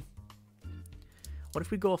 What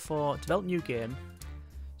if we go for develop new game,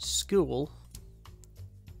 school,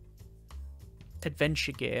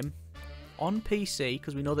 adventure game, on PC,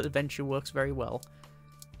 because we know that adventure works very well,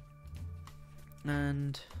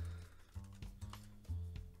 and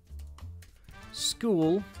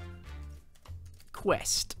school,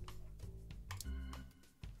 quest.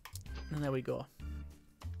 And there we go.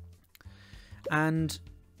 And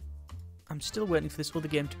I'm still waiting for this other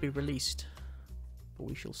game to be released, but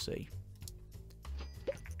we shall see.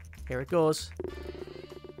 Here it goes.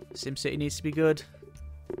 SimCity needs to be good.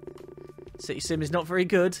 City Sim is not very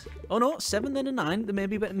good. Oh no, 7 then a 9. There may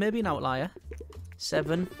be an outlier.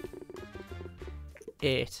 7,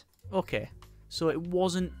 8. Okay. So it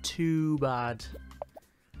wasn't too bad.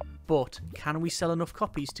 But can we sell enough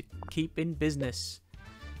copies to keep in business?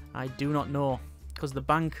 I do not know, because the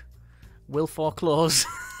bank will foreclose.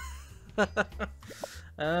 Let's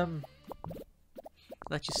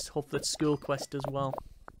just hope that School Quest does well.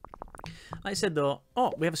 Like I said though,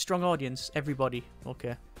 oh, we have a strong audience, everybody.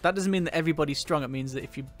 Okay. That doesn't mean that everybody's strong, it means that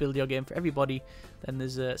if you build your game for everybody, then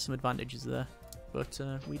there's some advantages there. But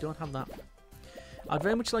we don't have that. I'd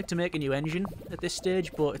very much like to make a new engine at this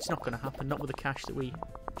stage, but it's not going to happen, not with the cash that we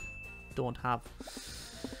don't have.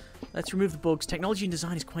 Let's remove the bugs. Technology and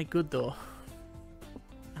design is quite good though.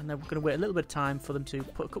 And then we're going to wait a little bit of time for them to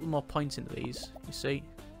put a couple more points into these, you see.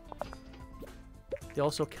 They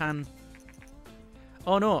also can...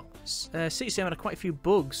 Oh no, City Sim had quite a few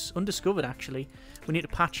bugs, undiscovered actually. We need to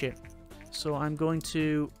patch it. So I'm going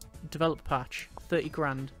to develop a patch, 30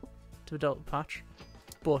 grand to develop a patch.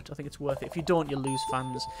 But I think it's worth it. If you don't, you'll lose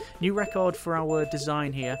fans. New record for our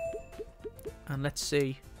design here. And let's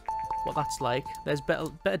see what that's like. There's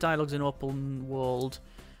better dialogues in open world.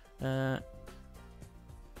 Now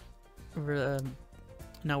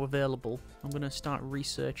available. I'm going to start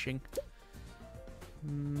researching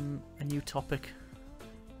a new topic.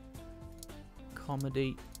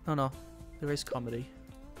 Comedy. Oh no, there is comedy.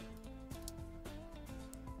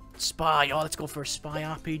 Spy. Oh, let's go for a spy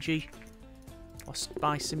RPG. Or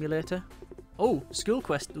spy simulator. Oh, School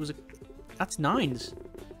Quest. There was a... That's 9s.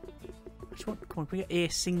 I just want... Come on, can we get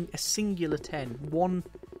a singular 10? 1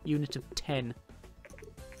 unit of 10.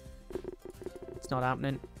 It's not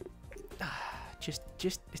happening. Just...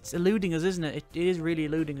 It's eluding us, isn't it? It is really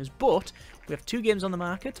eluding us. But we have 2 games on the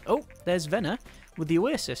market. Oh, there's Venner with the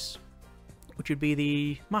Oasis, which would be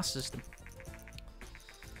the Master System.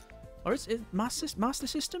 Or is it Master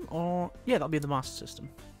System? Or... Yeah, that'll be the Master System.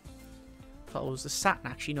 I thought it was the Saturn,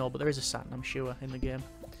 actually. No, but there is a Saturn, I'm sure, in the game.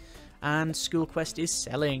 And School Quest is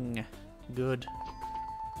selling. Good.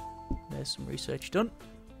 There's some research done.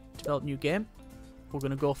 Develop new game. We're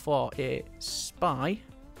going to go for a spy.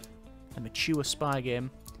 A mature spy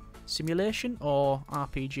game. Simulation or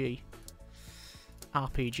RPG?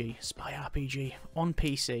 RPG. Spy RPG. On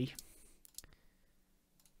PC.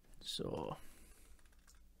 So...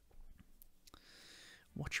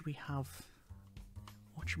 What should we have?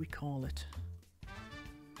 What should we call it?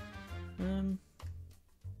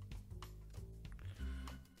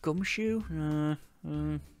 Gumshoe?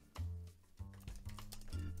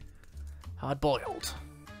 Hard-boiled.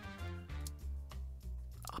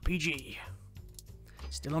 RPG.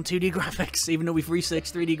 Still on 2D graphics, even though we've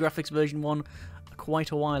researched 3D graphics version 1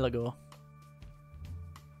 quite a while ago.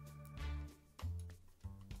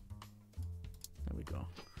 There we go.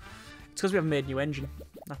 It's because we haven't made a new engine.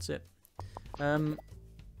 That's it.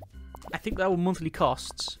 I think that our monthly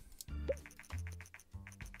costs...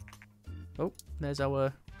 Oh, there's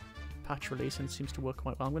our patch release, and it seems to work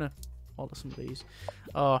quite well. I'm going to order some of these.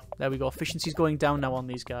 Oh, there we go. Efficiency's going down now on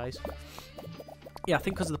these guys. Yeah, I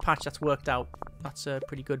think because of the patch that's worked out. That's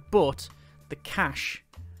pretty good. But the cash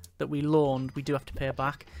that we loaned, we do have to pay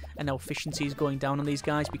back. And now efficiency is going down on these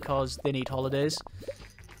guys because they need holidays.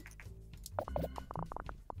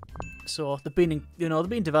 So they've been, they've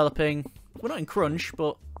been developing. We're not in crunch,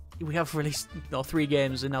 but we have released 3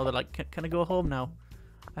 games, and now they're like, "Can I go home now?"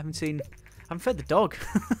 I haven't fed the dog.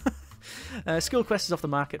 School Quest is off the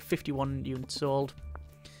market, 51 units sold.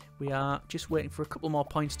 We are just waiting for a couple more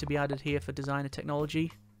points to be added here for design and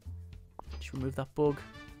technology. Just remove that bug,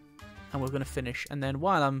 and we're going to finish. And then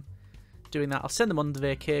while I'm doing that, I'll send them on the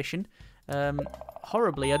vacation.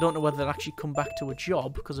 Horribly, I don't know whether they'll actually come back to a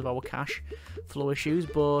job because of our cash flow issues,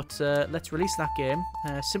 but let's release that game.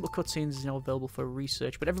 Simple cutscenes is now available for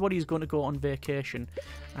research, but everybody is going to go on vacation,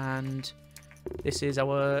 and this is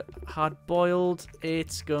our hard-boiled.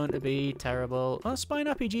 It's going to be terrible. Oh, Spy and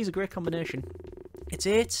RPG is a great combination.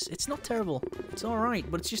 It's not terrible. It's alright,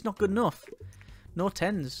 but it's just not good enough. No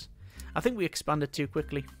 10s. I think we expanded too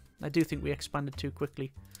quickly. I do think we expanded too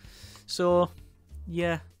quickly. So,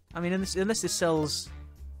 yeah. I mean, unless this sells,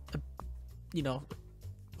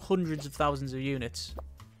 hundreds of thousands of units,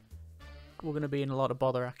 we're going to be in a lot of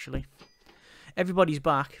bother, actually. Everybody's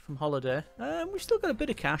back from holiday. We've still got a bit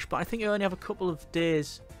of cash, but I think you only have a couple of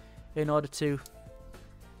days in order to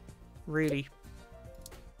really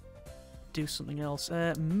do something else.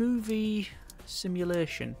 Movie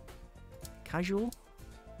simulation. Casual?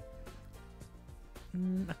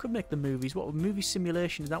 I could make the movies. What would movie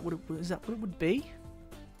simulation? Is that what it would be?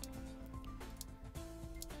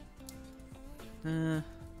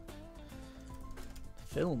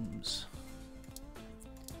 Films.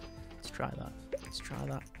 Let's try that. Let's try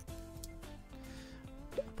that.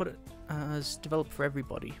 I'll put it as developed for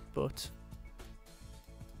everybody, but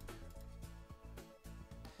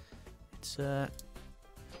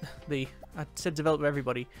It's I said develop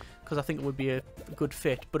everybody because I think it would be a good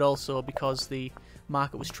fit, but also because the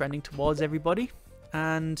market was trending towards everybody.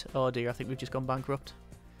 And oh dear, I think we've just gone bankrupt.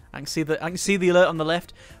 I can see the alert on the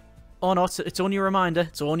left. Oh no, it's only a reminder.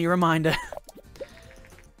 It's only a reminder.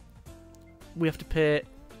 We have to pay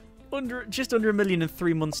just under $1 million in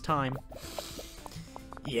 3 months' time.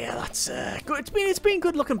 Yeah, that's good. It's been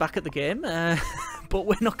good looking back at the game, but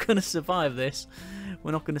we're not going to survive this.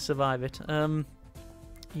 We're not going to survive it.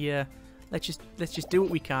 Yeah, let's just do what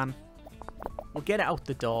we can. We'll get it out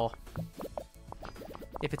the door.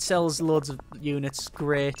 If it sells loads of units,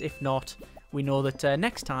 great. If not, we know that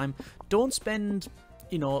next time, don't spend,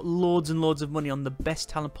 you know, loads and loads of money on the best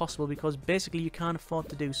talent possible because basically you can't afford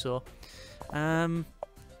to do so.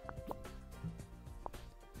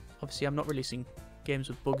 Obviously, I'm not releasing games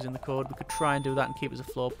with bugs in the code. We could try and do that and keep us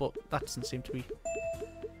afloat, but that doesn't seem to be...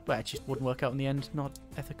 Well, it just wouldn't work out in the end. Not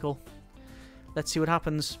ethical. Let's see what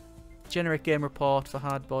happens. Generate game report for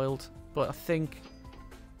hard-boiled, but I think...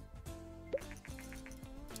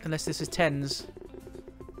 Unless this is 10s,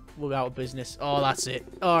 we're out of business. Oh, that's it.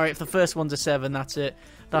 Alright, if the first one's a 7, that's it.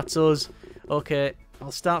 That's us. Okay,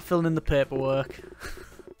 I'll start filling in the paperwork.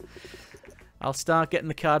 I'll start getting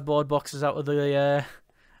the cardboard boxes out of the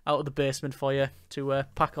basement for you to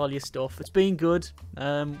pack all your stuff. It's been good.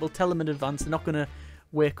 We'll tell them in advance. They're not going to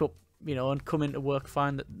wake up, you know, and come into work,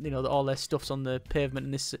 find that, you know, that all their stuff's on the pavement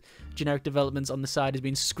and this generic developments on the side has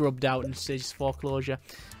been scrubbed out and stages foreclosure.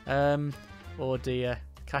 Oh dear.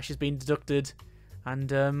 Cash has been deducted, and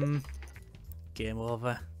game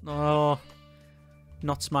over. Oh,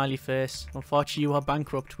 not smiley face. Unfortunately, you are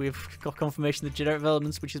bankrupt. We've got confirmation that Generic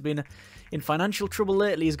Developments, which has been in financial trouble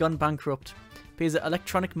lately, has gone bankrupt. Appears that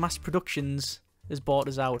Electronic Mass Productions has bought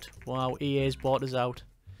us out. Wow, EA has bought us out.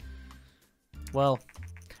 Well,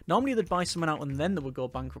 normally they'd buy someone out and then they would go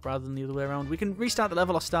bankrupt rather than the other way around. We can restart the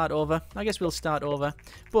level or start over. I guess we'll start over,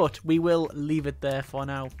 but we will leave it there for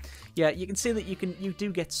now. Yeah, you can see that you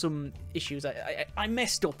do get some issues. I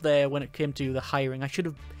messed up there when it came to the hiring. I should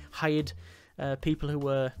have hired people who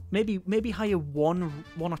were maybe hire one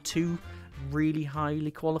or two really highly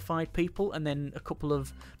qualified people and then a couple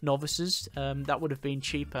of novices. That would have been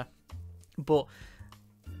cheaper. But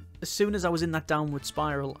as soon as I was in that downward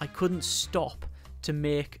spiral, I couldn't stop to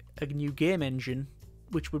make a new game engine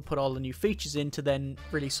which would put all the new features in to then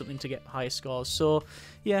release something to get higher scores. So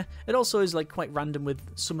yeah, it also is like quite random with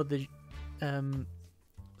some of the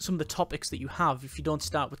topics that you have. If you don't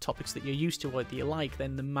start with topics that you're used to or that you like,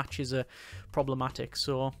 then the matches are problematic.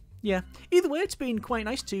 So yeah, either way, it's been quite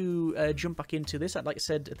nice to jump back into this. Like I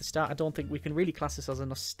said at the start, I don't think we can really class this as a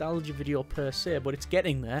nostalgia video per se, but it's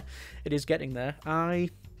getting there. It is getting there. I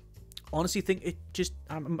honestly think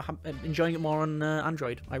I'm enjoying it more on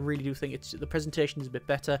Android. I really do think the presentation is a bit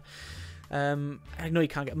better. I know you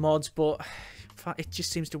can't get mods, but it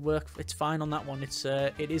just seems to work. It's fine on that one.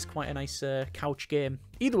 It is quite a nice couch game.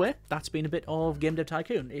 Either way, that's been a bit of Game Dev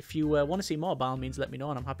Tycoon. If you want to see more, by all means, let me know,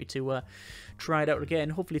 and I'm happy to try it out again.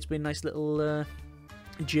 Hopefully, it's been a nice little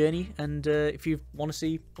journey. And if you want to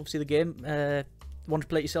see, obviously, the game. Want to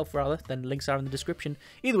play it yourself rather, then links are in the description.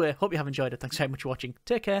 Either way, hope you have enjoyed it. Thanks very much for watching.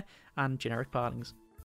 Take care, and generic partings.